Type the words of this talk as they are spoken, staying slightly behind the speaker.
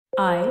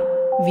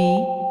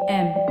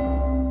IVM.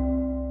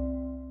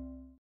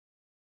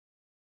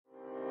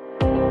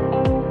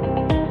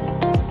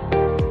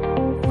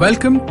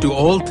 Welcome to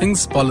All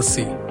Things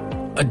Policy,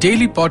 a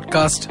daily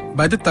podcast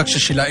by the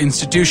Takshashila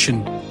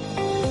Institution.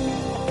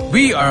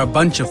 We are a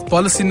bunch of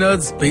policy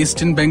nerds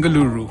based in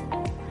Bengaluru,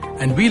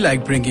 and we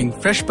like bringing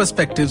fresh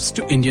perspectives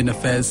to Indian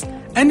affairs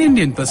and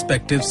Indian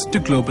perspectives to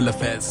global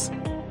affairs.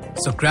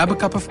 So grab a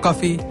cup of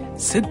coffee,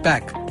 sit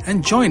back,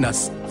 and join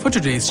us for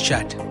today's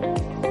chat.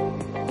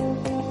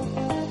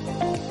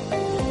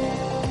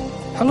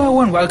 Hello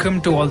everyone,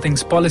 welcome to All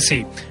Things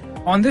Policy.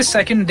 On this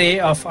second day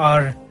of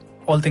our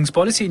All Things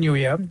Policy New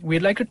Year,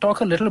 we'd like to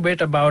talk a little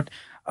bit about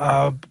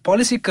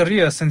policy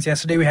careers. Since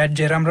yesterday we had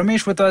Jairam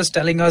Ramesh with us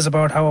telling us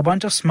about how a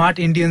bunch of smart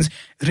Indians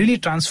really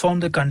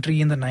transformed the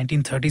country in the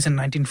 1930s and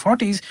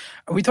 1940s.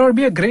 We thought it would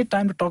be a great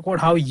time to talk about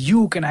how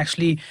you can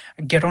actually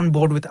get on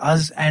board with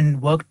us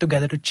and work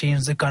together to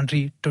change the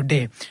country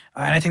today.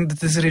 And I think that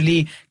this is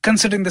really,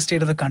 considering the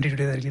state of the country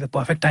today, really the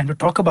perfect time to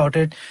talk about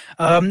it.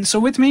 So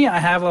with me, I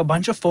have a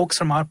bunch of folks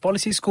from our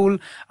policy school.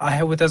 I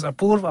have with us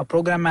Apurv, our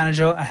program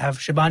manager. I have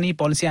Shibani,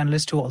 policy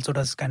analyst, who also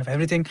does kind of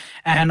everything.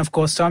 And of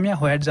course, Soumya,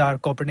 who heads our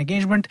corporate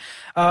engagement.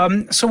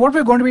 So what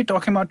we're going to be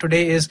talking about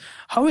today is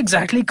how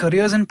exactly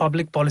careers in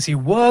public policy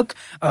work,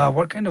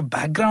 what kind of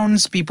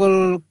backgrounds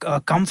people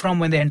come from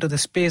when they enter the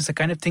space, the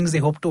kind of things they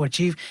hope to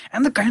achieve,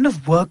 and the kind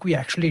of work we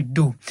actually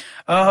do.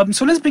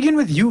 So let's begin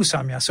with you,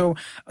 Soumya. So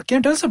can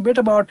you tell us a bit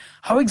about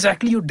how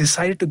exactly you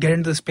decided to get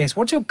into the space?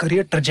 What's your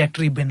career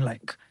trajectory been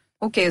like?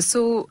 Okay,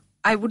 so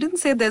I wouldn't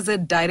say there's a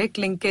direct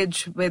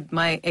linkage with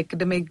my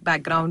academic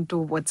background to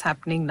what's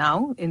happening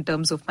now in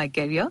terms of my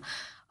career.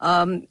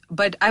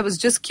 But I was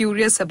just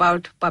curious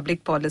about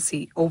public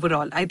policy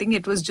overall. I think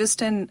it was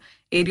just an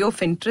area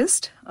of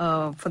interest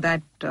for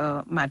that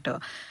matter.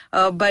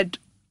 But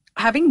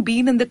having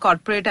been in the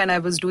corporate and I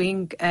was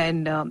doing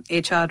an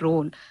HR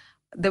role,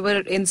 there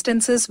were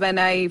instances when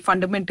I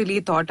fundamentally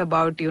thought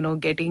about,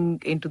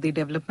 getting into the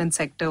development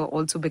sector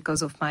also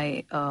because of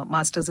my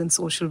master's in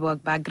social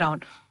work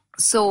background.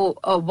 So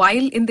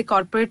while in the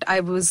corporate, I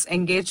was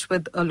engaged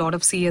with a lot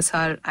of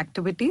CSR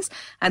activities,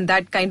 and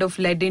that kind of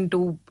led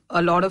into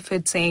a lot of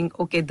it saying,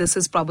 okay, this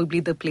is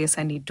probably the place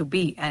I need to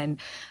be, and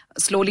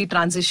slowly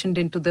transitioned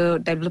into the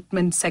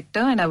development sector.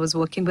 And I was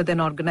working with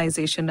an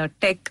organization, a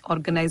tech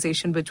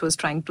organization, which was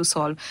trying to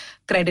solve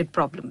credit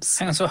problems.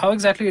 And so how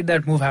exactly did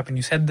that move happen?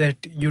 You said that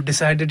you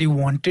decided you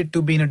wanted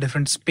to be in a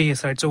different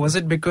space, right? So was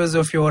it because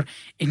of your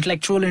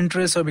intellectual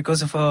interests or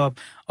because of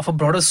a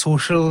broader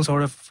social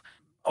sort of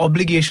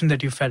obligation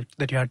that you felt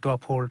that you had to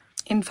uphold?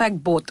 In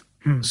fact, both.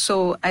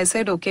 So I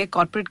said, okay,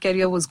 corporate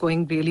career was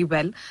going really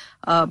well,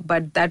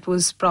 but that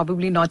was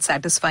probably not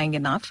satisfying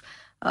enough.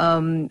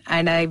 And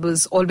I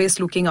was always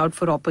looking out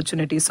for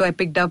opportunities. So I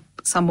picked up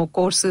some more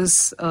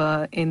courses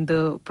in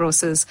the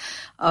process,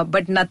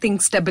 but nothing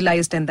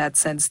stabilized in that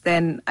sense.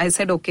 Then I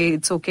said, okay,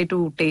 it's okay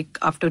to take,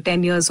 after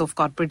 10 years of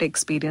corporate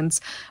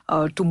experience,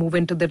 to move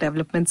into the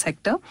development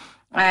sector.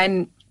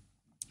 And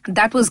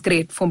that was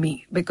great for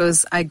me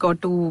because I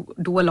got to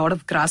do a lot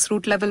of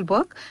grassroots level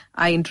work.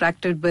 I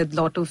interacted with a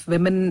lot of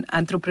women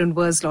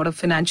entrepreneurs, a lot of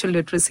financial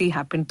literacy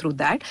happened through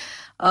that.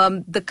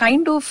 The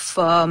kind of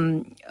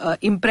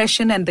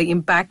impression and the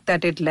impact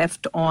that it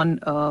left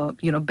on,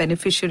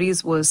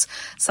 beneficiaries was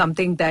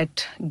something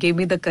that gave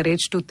me the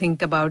courage to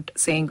think about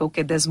saying,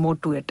 okay, there's more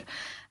to it.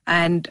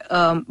 And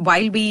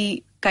while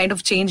we kind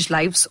of change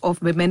lives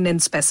of women in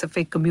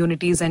specific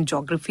communities and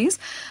geographies,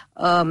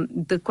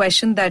 the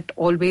question that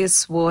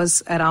always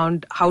was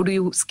around how do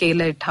you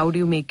scale it, how do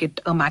you make it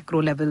a macro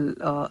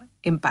level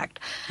impact?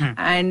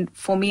 And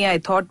for me, I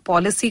thought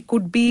policy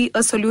could be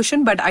a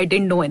solution, but I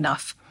didn't know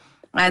enough.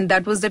 And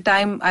that was the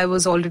time I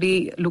was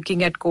already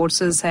looking at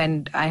courses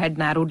and I had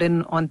narrowed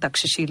in on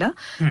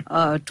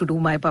Takshashila to do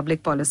my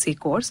public policy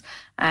course.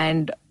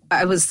 And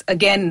I was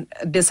again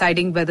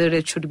deciding whether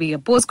it should be a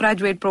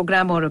postgraduate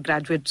program or a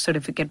graduate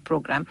certificate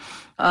program.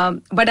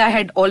 But I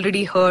had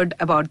already heard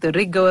about the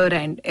rigor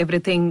and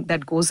everything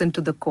that goes into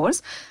the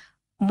course.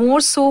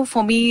 More so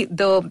for me,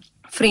 the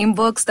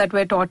frameworks that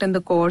were taught in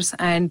the course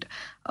and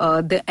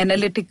the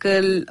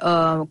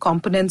analytical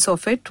components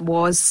of it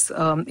was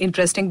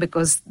interesting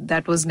because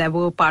that was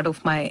never part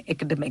of my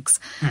academics.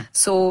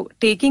 So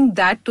taking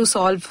that to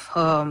solve,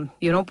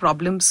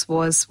 problems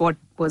was what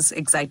was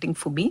exciting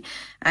for me.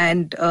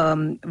 And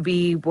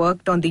we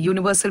worked on the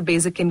universal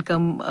basic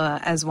income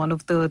as one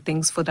of the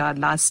things for our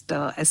last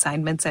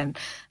assignments. And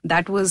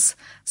that was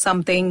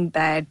something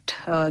that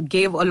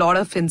gave a lot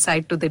of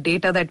insight to the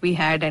data that we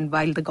had. And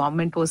while the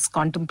government was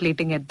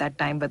contemplating at that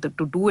time whether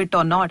to do it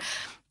or not,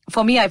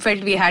 for me, I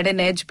felt we had an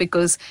edge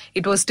because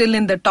it was still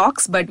in the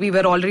talks, but we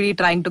were already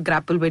trying to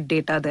grapple with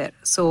data there.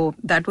 So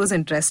that was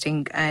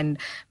interesting. And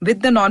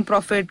with the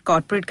nonprofit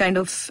corporate kind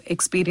of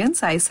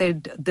experience, I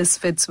said this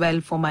fits well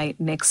for my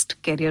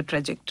next career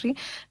trajectory.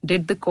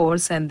 Did the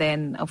course, and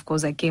then, of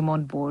course, I came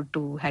on board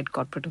to head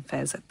corporate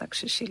affairs at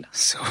Takshashila.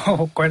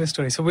 So quite a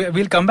story. So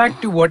we'll come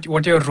back to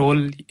what your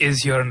role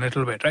is here in a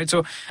little bit, right?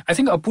 So I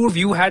think, Apurv,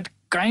 you had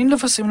kind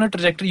of a similar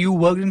trajectory. You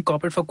worked in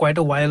corporate for quite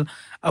a while,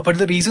 but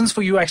the reasons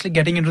for you actually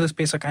getting into the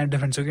space are kind of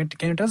different. So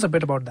can you tell us a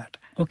bit about that?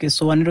 Okay,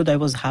 so Anirudh, I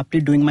was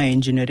happily doing my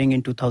engineering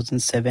in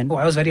 2007. Oh,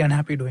 I was very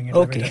unhappy doing it.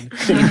 Okay.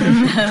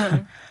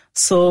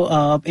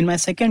 So in my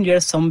second year,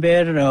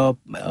 somewhere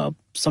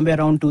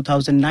around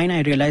 2009,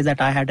 I realized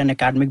that I had an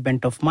academic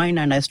bent of mine,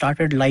 and I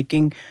started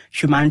liking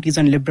humanities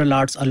and liberal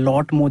arts a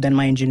lot more than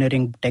my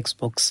engineering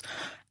textbooks.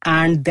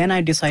 And then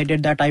I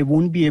decided that I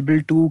won't be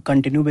able to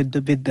continue with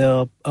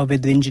the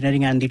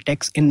engineering and the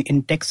tech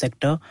in tech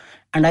sector,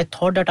 and I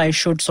thought that I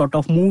should sort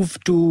of move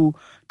to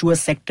a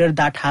sector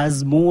that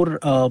has more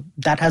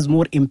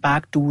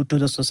impact to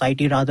the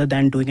society rather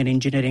than doing an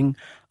engineering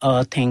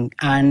thing.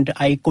 And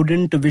I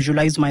couldn't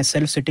visualize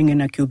myself sitting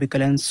in a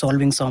cubicle and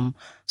solving some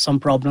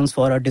problems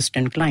for a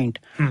distant client.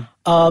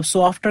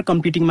 So after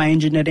completing my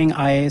engineering,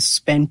 I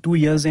spent 2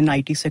 years in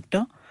IT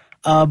sector.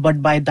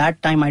 But by that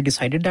time, I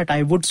decided that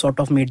I would sort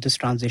of make this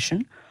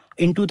transition.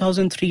 In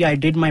 2003, I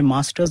did my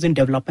master's in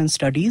development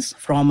studies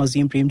from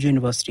Azim Premji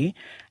University.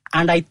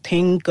 And I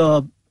think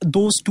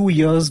those 2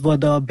 years were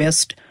the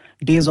best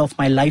days of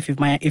my life,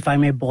 if I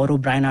may borrow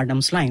Bryan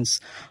Adams'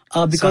 lines.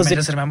 Because so I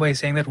just remember he's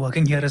saying that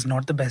working here is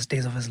not the best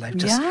days of his life.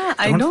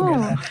 I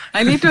know.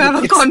 I need to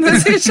have a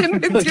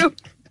conversation with you.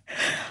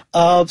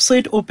 So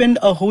it opened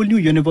a whole new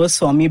universe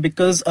for me,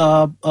 because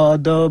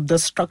the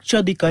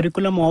structure, the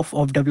curriculum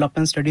of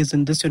development studies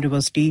in this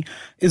university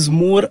is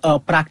more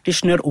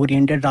practitioner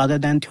oriented rather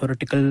than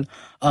theoretical,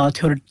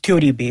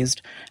 theory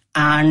based.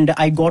 And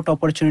I got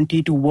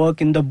opportunity to work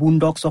in the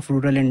boondocks of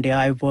rural India.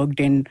 I worked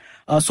in,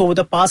 so over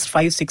the past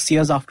 5-6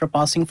 years after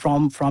passing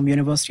from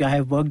university, I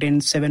have worked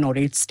in 7 or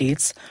 8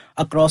 states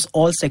across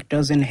all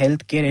sectors in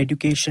healthcare,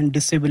 education,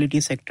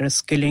 disability sector,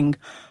 skilling,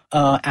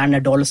 and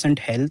adolescent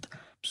health.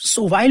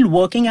 So while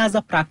working as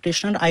a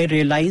practitioner, I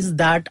realized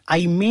that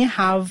I may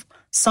have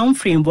some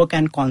framework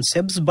and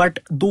concepts, but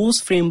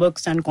those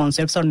frameworks and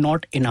concepts are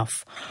not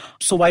enough.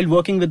 So while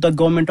working with the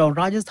government of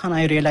Rajasthan,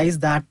 I realized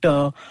that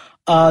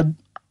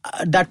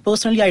that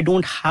personally I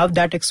don't have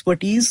that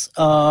expertise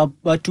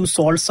to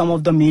solve some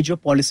of the major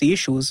policy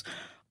issues.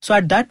 So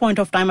at that point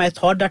of time, I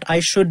thought that I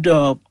should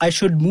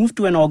move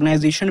to an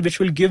organization which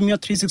will give me a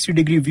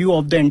 360-degree view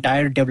of the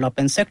entire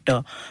development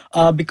sector.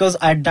 Because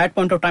at that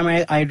point of time,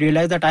 I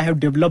realized that I have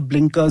developed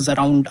blinkers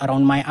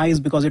around my eyes,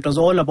 because it was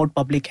all about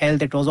public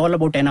health, it was all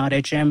about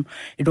NRHM,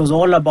 it was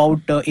all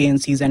about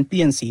ANCs and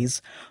PNCs.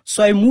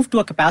 So I moved to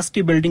a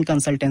capacity building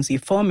consultancy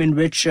firm in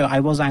which I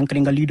was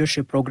anchoring a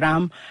leadership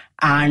program,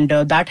 and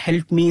that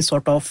helped me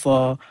sort of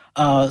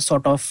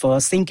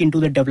sink into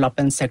the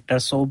development sector.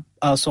 So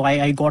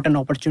I got an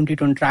opportunity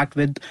to interact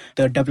with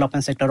the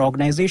development sector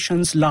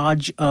organizations,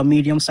 large,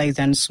 medium-sized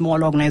and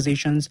small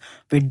organizations,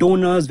 with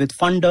donors, with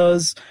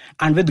funders,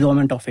 and with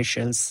government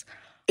officials.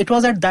 It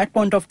was at that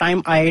point of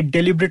time I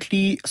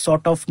deliberately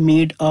sort of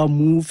made a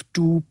move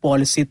to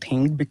policy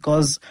thing,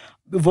 because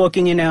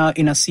working in a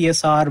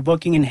CSR,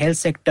 working in health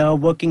sector,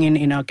 working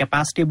in a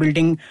capacity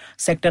building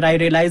sector, I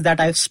realized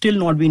that I've still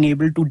not been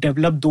able to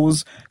develop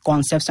those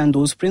concepts and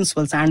those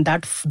principles, and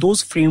that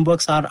those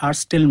frameworks are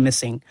still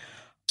missing.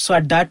 So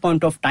at that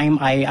point of time,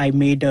 I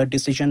made a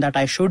decision that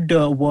I should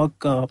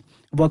work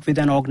with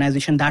an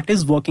organization that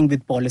is working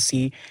with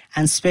policy,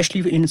 and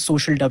especially in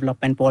social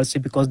development policy,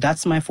 because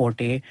that's my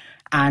forte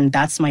and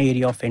that's my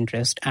area of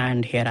interest,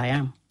 and here I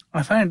am.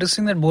 I find it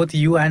interesting that both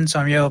you and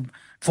Samya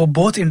were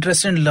both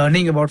interested in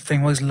learning about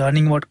frameworks,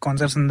 learning about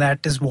concepts, and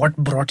that is what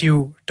brought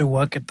you to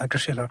work at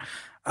Takshashila.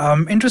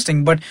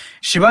 Interesting, but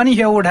Shivani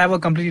here would have a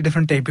completely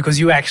different take, because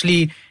you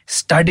actually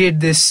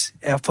studied this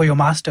for your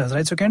masters,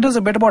 right? So can you tell us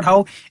a bit about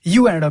how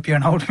you ended up here,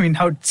 and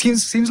how it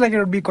seems like it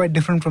would be quite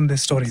different from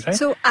this story, right?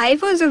 So I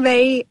was a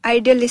very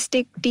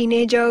idealistic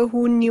teenager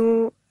who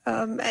knew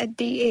at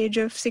the age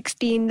of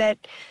 16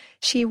 that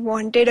she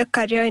wanted a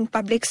career in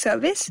public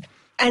service,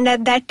 and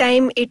at that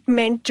time it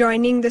meant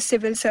joining the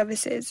civil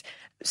services.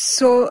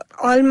 So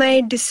all my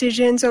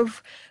decisions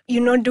of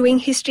doing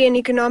history and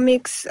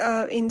economics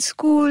in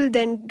school,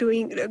 then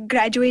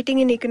graduating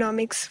in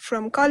economics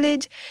from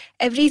college,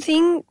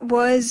 everything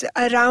was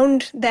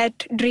around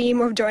that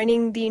dream of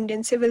joining the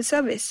Indian civil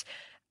service.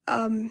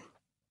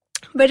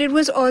 But it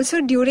was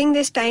also during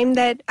this time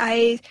that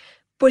I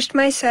pushed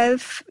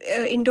myself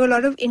into a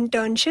lot of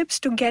internships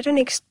to get an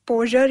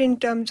exposure in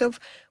terms of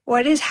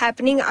what is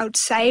happening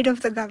outside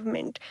of the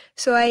government.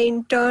 So I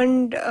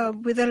interned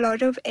with a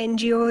lot of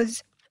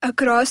NGOs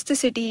across the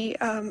city.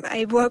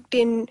 I worked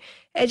in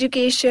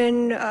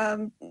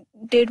education,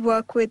 did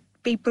work with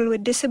people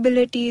with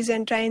disabilities,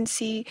 and try and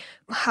see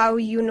how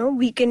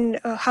we can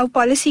how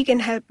policy can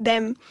help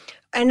them.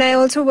 And I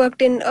also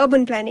worked in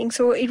urban planning,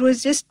 so it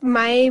was just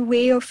my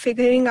way of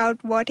figuring out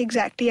what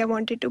exactly I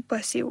wanted to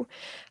pursue.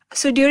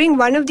 So during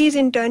one of these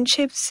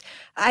internships,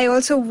 I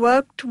also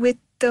worked with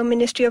the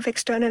Ministry of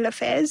External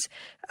Affairs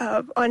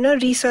on a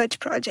research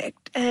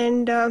project,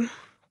 and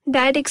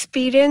that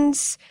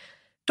experience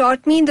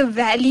taught me the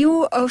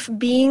value of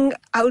being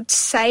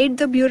outside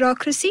the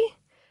bureaucracy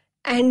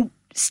and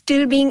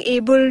still being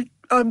able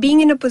or being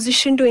in a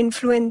position to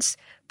influence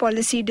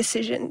policy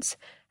decisions.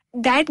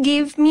 that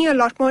gave me a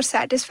lot more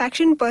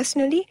satisfaction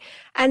personally.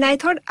 And I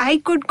thought I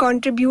could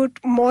contribute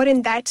more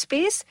in that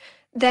space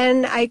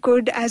than I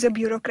could as a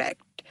bureaucrat.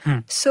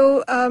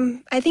 So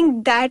I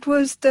think that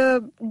was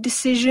the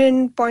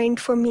decision point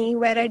for me,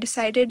 where I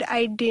decided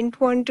I didn't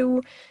want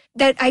to,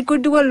 that I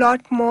could do a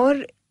lot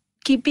more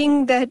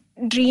keeping that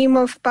dream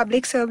of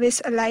public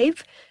service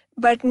alive,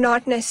 but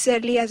not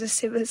necessarily as a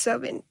civil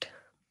servant.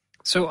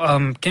 So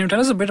can you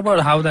tell us a bit about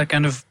how that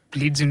kind of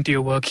bleeds into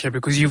your work here?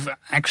 Because you've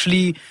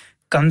actually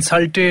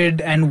consulted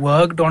and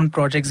worked on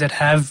projects that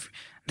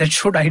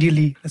should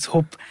ideally, let's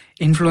hope,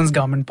 influence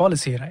government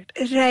policy, right?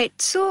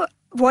 Right. So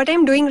what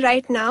I'm doing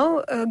right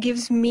now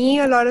gives me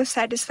a lot of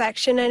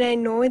satisfaction, and I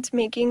know it's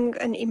making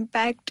an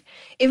impact.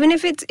 Even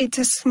if it's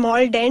a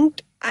small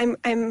dent,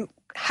 I'm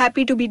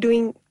happy to be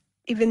doing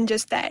even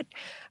just that.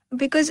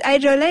 Because I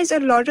realized a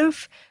lot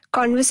of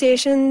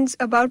conversations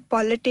about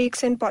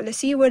politics and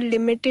policy were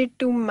limited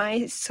to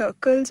my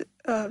circles.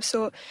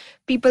 So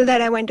people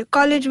that I went to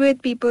college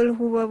with, people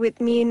who were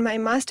with me in my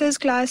master's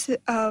class,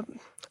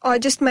 or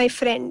just my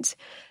friends.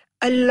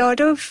 A lot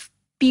of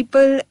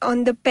people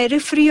on the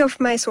periphery of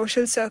my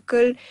social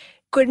circle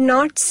could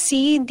not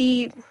see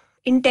the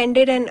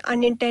intended and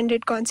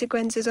unintended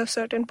consequences of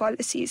certain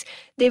policies.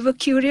 They were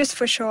curious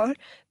for sure,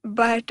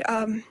 but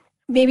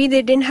maybe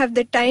they didn't have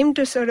the time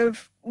to sort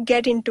of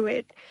get into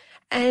it.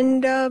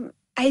 And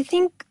I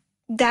think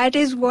that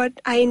is what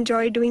I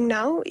enjoy doing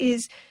now,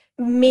 is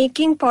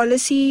making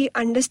policy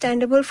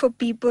understandable for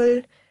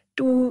people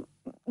to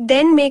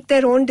then make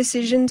their own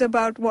decisions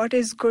about what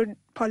is good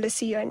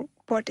policy and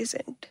what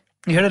isn't.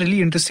 You had a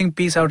really interesting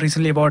piece out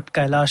recently about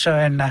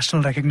Kailasha and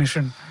national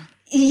recognition.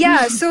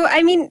 Yeah, so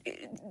I mean,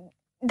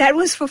 that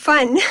was for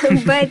fun,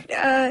 but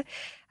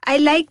I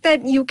like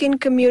that you can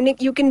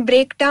communicate, you can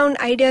break down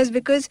ideas,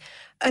 because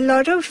a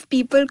lot of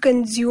people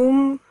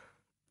consume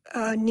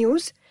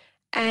news,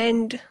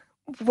 and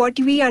what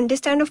we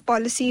understand of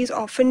policy is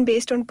often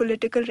based on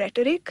political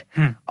rhetoric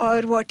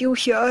or what you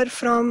hear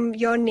from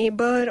your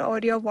neighbor or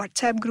your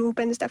WhatsApp group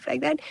and stuff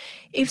like that.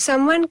 If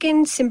someone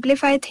can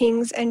simplify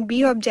things and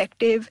be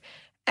objective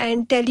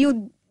and tell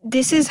you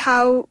this is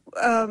how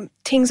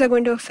things are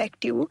going to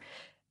affect you,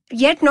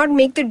 yet not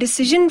make the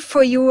decision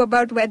for you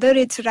about whether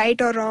it's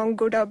right or wrong,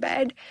 good or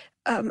bad,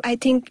 I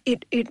think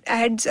it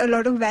adds a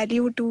lot of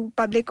value to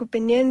public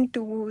opinion,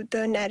 to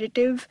the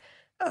narrative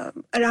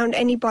around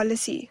any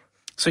policy.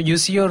 So you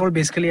see your role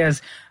basically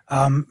as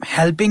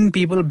helping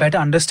people better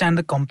understand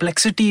the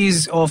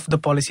complexities of the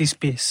policy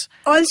space.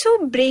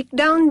 Also break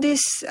down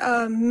this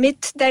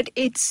myth that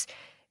it's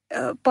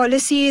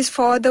policy is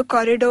for the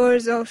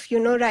corridors of,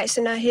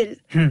 Raisina Hill.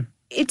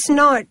 It's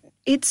not.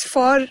 It's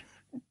for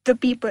the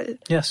people.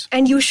 Yes.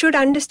 And you should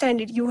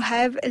understand it. You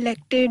have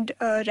elected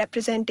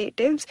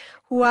representatives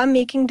who are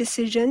making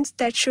decisions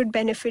that should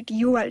benefit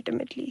you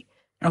ultimately.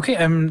 Okay,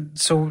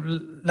 so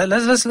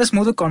let's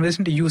move the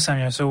conversation to you,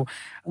 Samya. So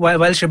while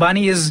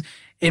Shibani is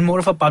in more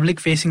of a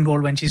public-facing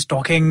role when she's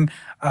talking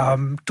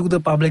to the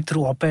public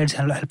through op-eds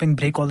and helping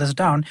break all this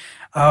down,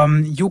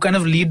 you kind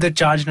of lead the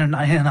charge in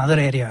another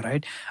area,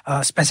 right?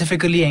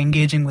 Specifically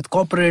engaging with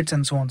corporates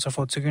and so on and so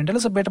forth. So you can tell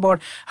us a bit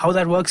about how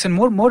that works, and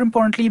more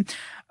importantly,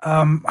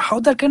 how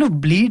that kind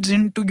of bleeds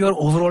into your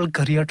overall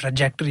career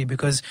trajectory.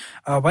 Because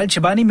while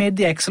Shibani made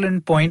the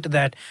excellent point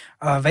that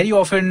very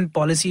often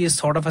policy is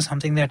thought of as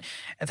something that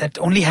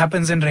only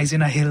happens in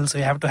Raisina Hill, so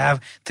you have to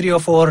have 3 or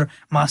 4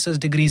 master's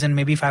degrees and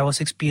maybe 5 or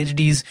 6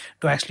 PhDs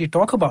to actually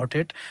talk about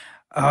it.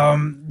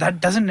 That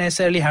doesn't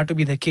necessarily have to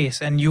be the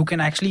case, and you can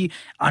actually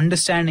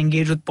understand,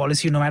 engage with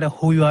policy no matter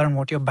who you are and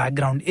what your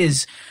background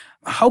is.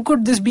 How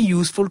could this be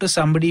useful to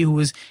somebody who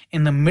is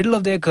in the middle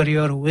of their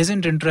career, who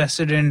isn't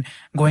interested in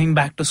going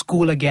back to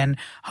school again?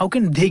 How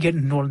can they get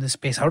involved in this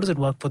space? How does it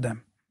work for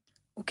them?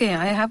 Okay,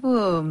 I have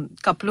a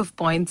couple of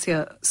points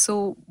here.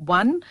 So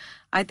one,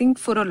 I think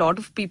for a lot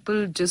of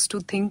people, just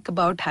to think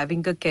about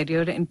having a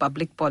career in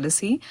public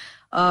policy,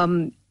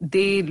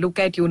 they look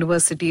at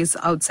universities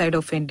outside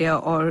of India,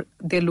 or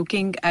they're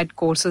looking at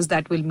courses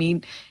that will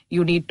mean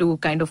you need to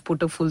kind of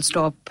put a full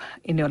stop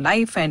in your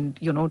life and,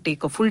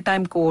 take a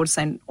full-time course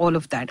and all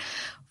of that.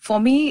 For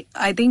me,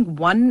 I think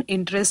one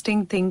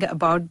interesting thing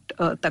about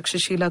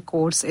Takshashila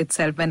course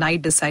itself, when I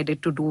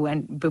decided to do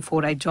and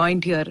before I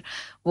joined here,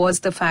 was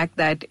the fact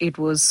that it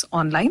was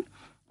online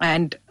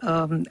and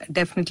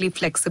definitely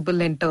flexible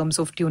in terms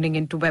of tuning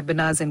into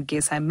webinars in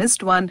case I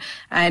missed one,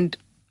 and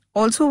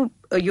also,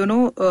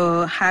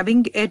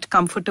 having it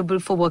comfortable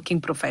for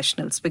working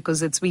professionals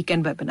because it's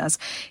weekend webinars.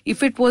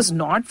 If it was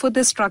not for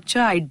this structure,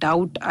 I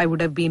doubt I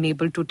would have been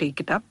able to take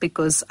it up,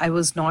 because I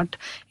was not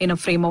in a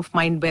frame of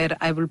mind where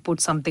I will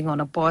put something on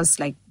a pause,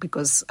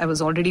 because I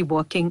was already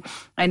working.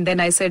 And then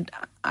I said,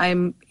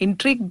 I'm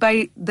intrigued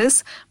by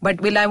this,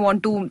 but will I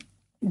want to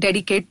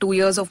dedicate 2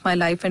 years of my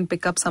life and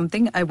pick up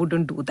something, I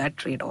wouldn't do that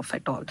trade-off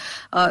at all.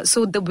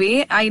 So the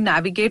way I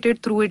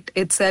navigated through it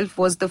itself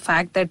was the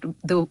fact that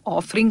the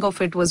offering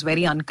of it was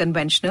very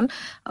unconventional.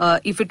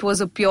 If it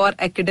was a pure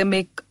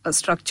academic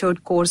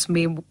structured course,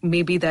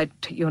 maybe that,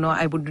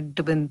 I wouldn't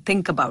even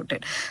think about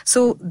it.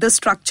 So the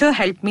structure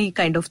helped me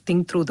kind of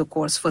think through the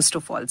course, first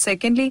of all.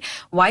 Secondly,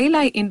 while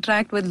I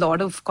interact with a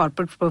lot of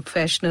corporate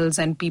professionals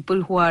and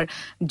people who are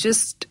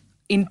just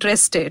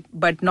interested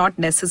but not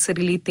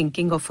necessarily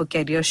thinking of a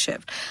career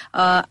shift,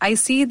 I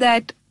see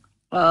that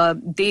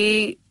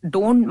they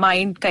don't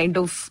mind kind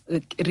of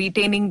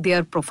retaining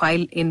their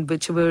profile in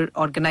whichever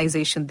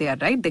organization they are,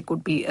 right? They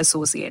could be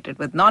associated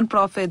with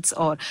non-profits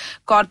or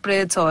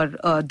corporates,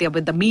 or they're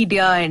with the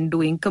media and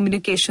doing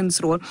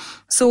communications role.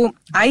 So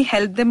I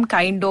help them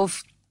kind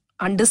of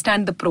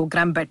understand the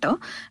program better.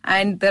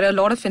 And there are a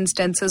lot of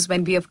instances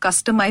when we have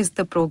customized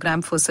the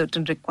program for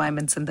certain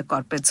requirements in the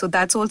corporate. So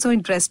that's also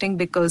interesting,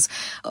 because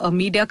a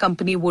media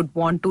company would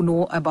want to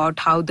know about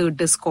how the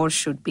discourse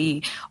should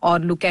be, or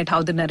look at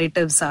how the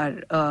narratives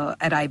are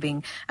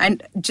arriving.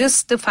 And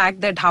just the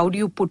fact that how do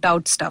you put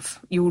out stuff?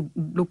 You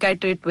look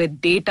at it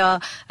with data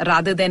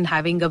rather than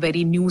having a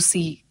very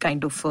newsy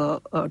kind of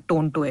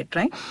tone to it,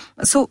 right?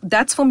 So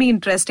that's for me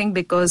interesting,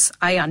 because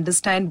I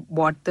understand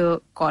what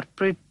the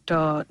corporate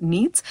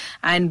needs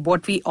and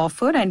what we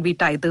offer, and we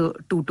tie the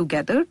two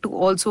together to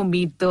also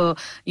meet the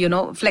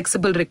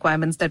flexible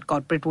requirements that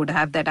corporate would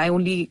have, that I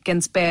only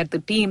can spare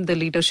the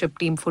leadership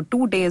team for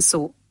 2 days,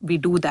 so we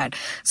do that.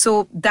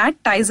 So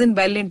that ties in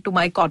well into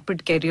my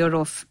corporate career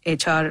of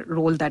HR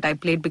role that I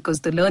played,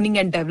 because the learning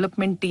and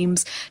development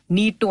teams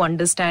need to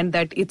understand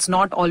that it's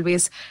not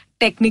always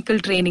technical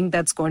training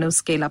that's going to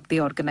scale up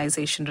the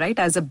organization, right?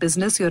 As a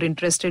business, you're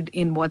interested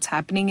in what's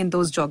happening in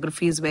those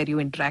geographies where you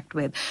interact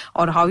with,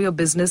 or how your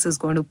business is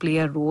going to play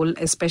a role,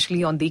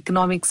 especially on the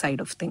economic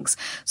side of things.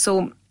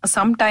 So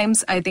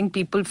sometimes I think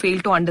people fail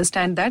to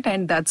understand that,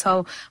 and that's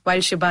how, while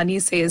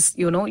Shibani says,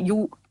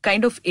 you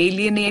kind of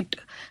alienate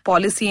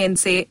policy and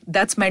say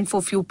that's meant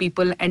for few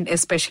people and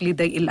especially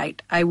the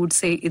elite. I would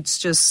say it's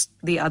just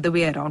the other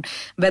way around.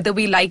 Whether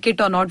we like it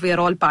or not, we are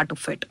all part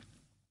of it.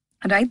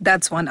 Right,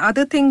 that's one.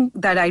 Other thing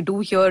that I do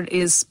here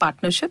is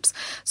partnerships.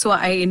 So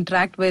I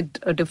interact with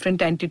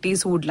different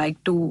entities who would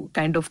like to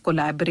kind of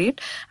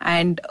collaborate,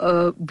 and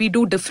we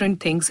do different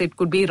things. It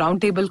could be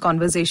roundtable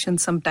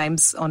conversations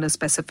sometimes on a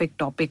specific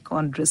topic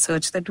on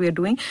research that we are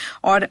doing,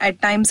 or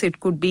at times it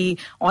could be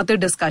author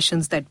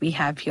discussions that we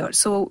have here.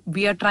 So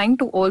we are trying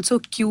to also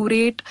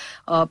curate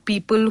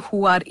people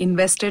who are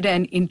invested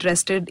and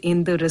interested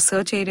in the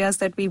research areas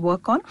that we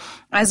work on,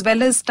 as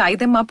well as tie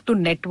them up to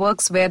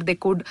networks where they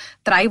could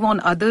thrive on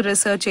other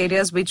research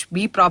areas which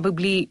we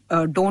probably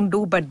don't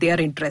do, but they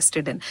are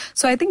interested in.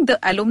 So I think the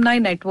alumni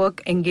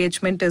network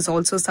engagement is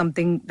also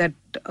something that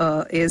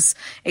is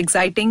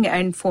exciting,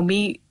 and for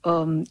me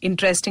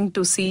interesting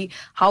to see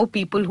how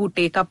people who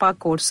take up our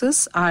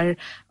courses are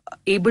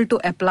able to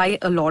apply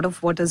a lot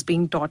of what is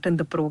being taught in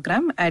the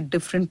program at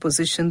different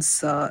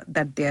positions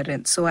that they're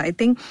in. So I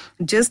think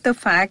just the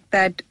fact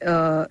that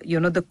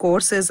the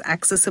course is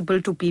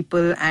accessible to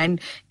people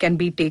and can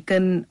be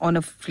taken on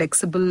a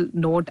flexible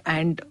note,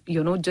 and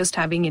just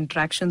having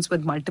interactions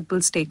with multiple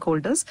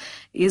stakeholders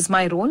is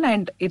my role,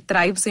 and it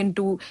thrives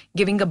into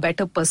giving a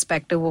better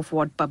perspective of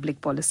what public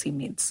policy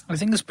means. I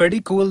think it's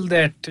pretty cool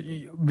that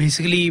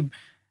basically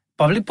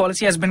public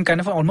policy has been kind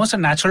of almost a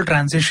natural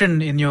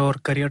transition in your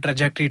career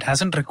trajectory. It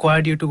hasn't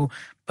required you to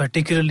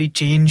particularly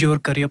change your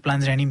career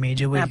plans in any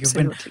major way.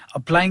 Absolutely. You've been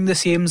applying the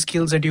same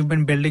skills that you've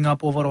been building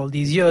up over all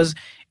these years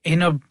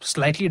in a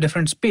slightly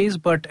different space,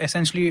 but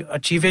essentially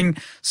achieving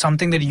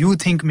something that you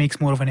think makes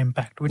more of an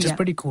impact, which is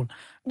pretty cool.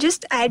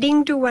 Just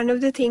adding to one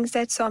of the things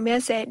that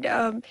Soumya said,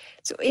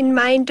 so in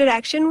my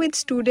interaction with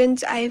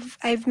students,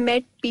 I've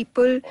met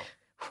people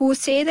who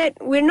say that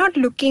we're not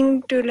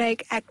looking to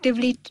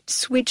actively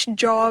switch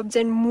jobs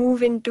and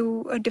move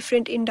into a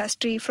different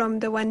industry from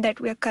the one that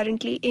we're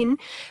currently in,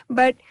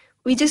 but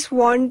we just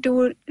want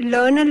to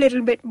learn a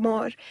little bit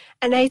more.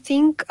 And I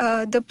think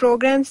the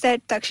programs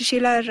that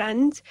Takshashila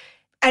runs,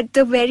 at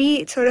the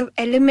very sort of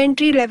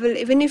elementary level,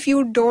 even if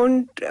you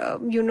don't,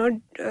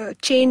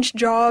 change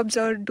jobs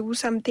or do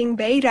something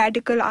very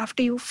radical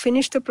after you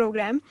finish the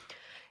program,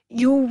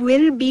 you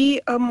will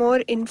be a more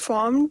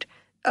informed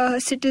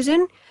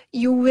citizen.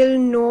 You will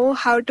know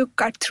how to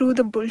cut through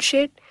the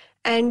bullshit,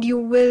 and you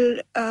will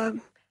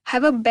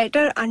have a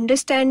better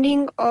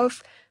understanding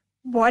of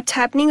what's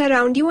happening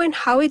around you and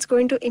how it's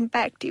going to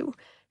impact you.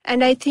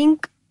 And I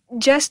think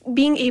just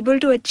being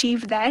able to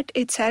achieve that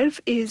itself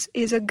is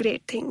a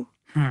great thing.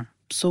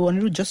 So,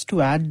 Anirudh, just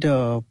to add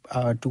to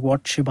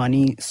what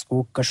Shibani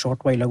spoke a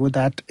short while ago,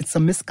 that it's a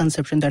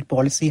misconception that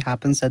policy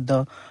happens at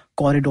the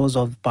corridors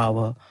of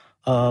power.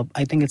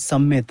 I think it's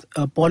some myth.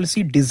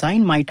 Policy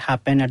design might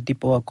happen at the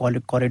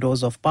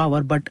corridors of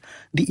power, but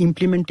the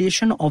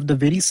implementation of the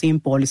very same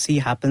policy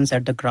happens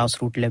at the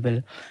grassroots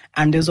level.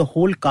 And there's a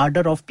whole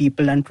cadre of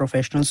people and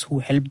professionals who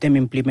help them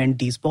implement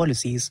these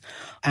policies.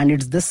 And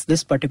it's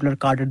this particular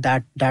cadre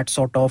that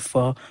sort of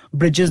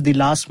bridges the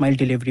last mile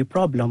delivery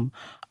problem.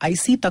 I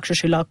see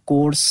Takshashila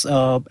course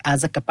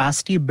as a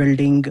capacity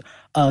building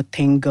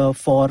thing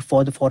for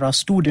our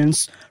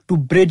students to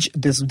bridge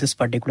this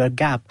particular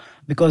gap,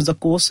 because the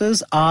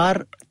courses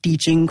are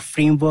teaching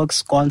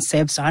frameworks,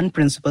 concepts and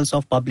principles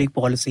of public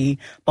policy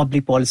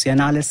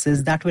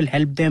analysis that will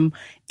help them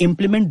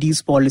implement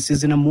these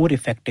policies in a more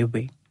effective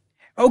way.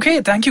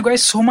 Okay, thank you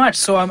guys so much.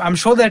 So I'm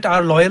sure that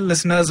our loyal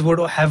listeners would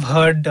have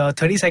heard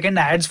 30-second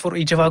ads for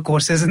each of our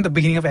courses in the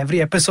beginning of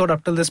every episode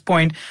up till this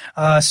point.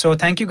 So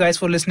thank you guys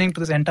for listening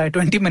to this entire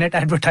 20-minute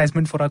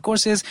advertisement for our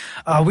courses.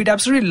 We'd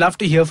absolutely love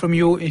to hear from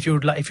you. If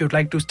you'd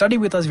like to study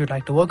with us, if you'd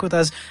like to work with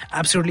us,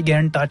 absolutely get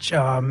in touch.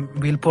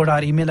 We'll put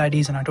our email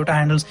IDs and our Twitter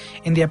handles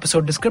in the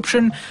episode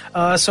description.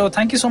 So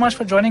thank you so much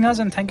for joining us,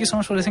 and thank you so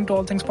much for listening to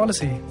All Things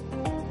Policy.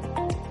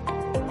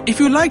 If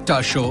you liked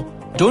our show,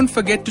 don't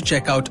forget to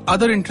check out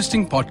other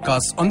interesting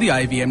podcasts on the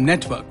IVM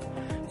network.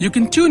 You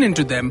can tune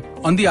into them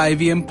on the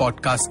IVM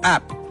Podcast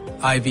app,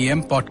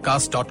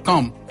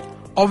 ivmpodcast.com,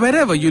 or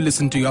wherever you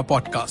listen to your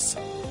podcasts.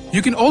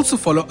 You can also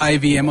follow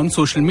IVM on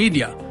social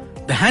media.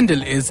 The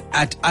handle is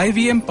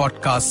 @IVM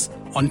Podcasts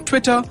on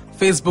Twitter,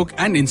 Facebook,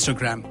 and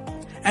Instagram.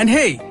 And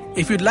hey,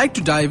 if you'd like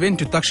to dive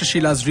into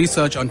Takshashila's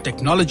research on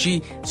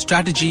technology,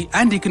 strategy,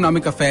 and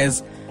economic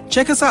affairs,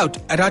 check us out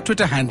at our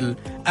Twitter handle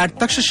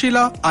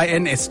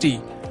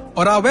 @TakshashilaINST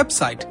or our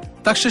website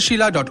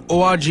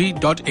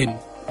takshashila.org.in.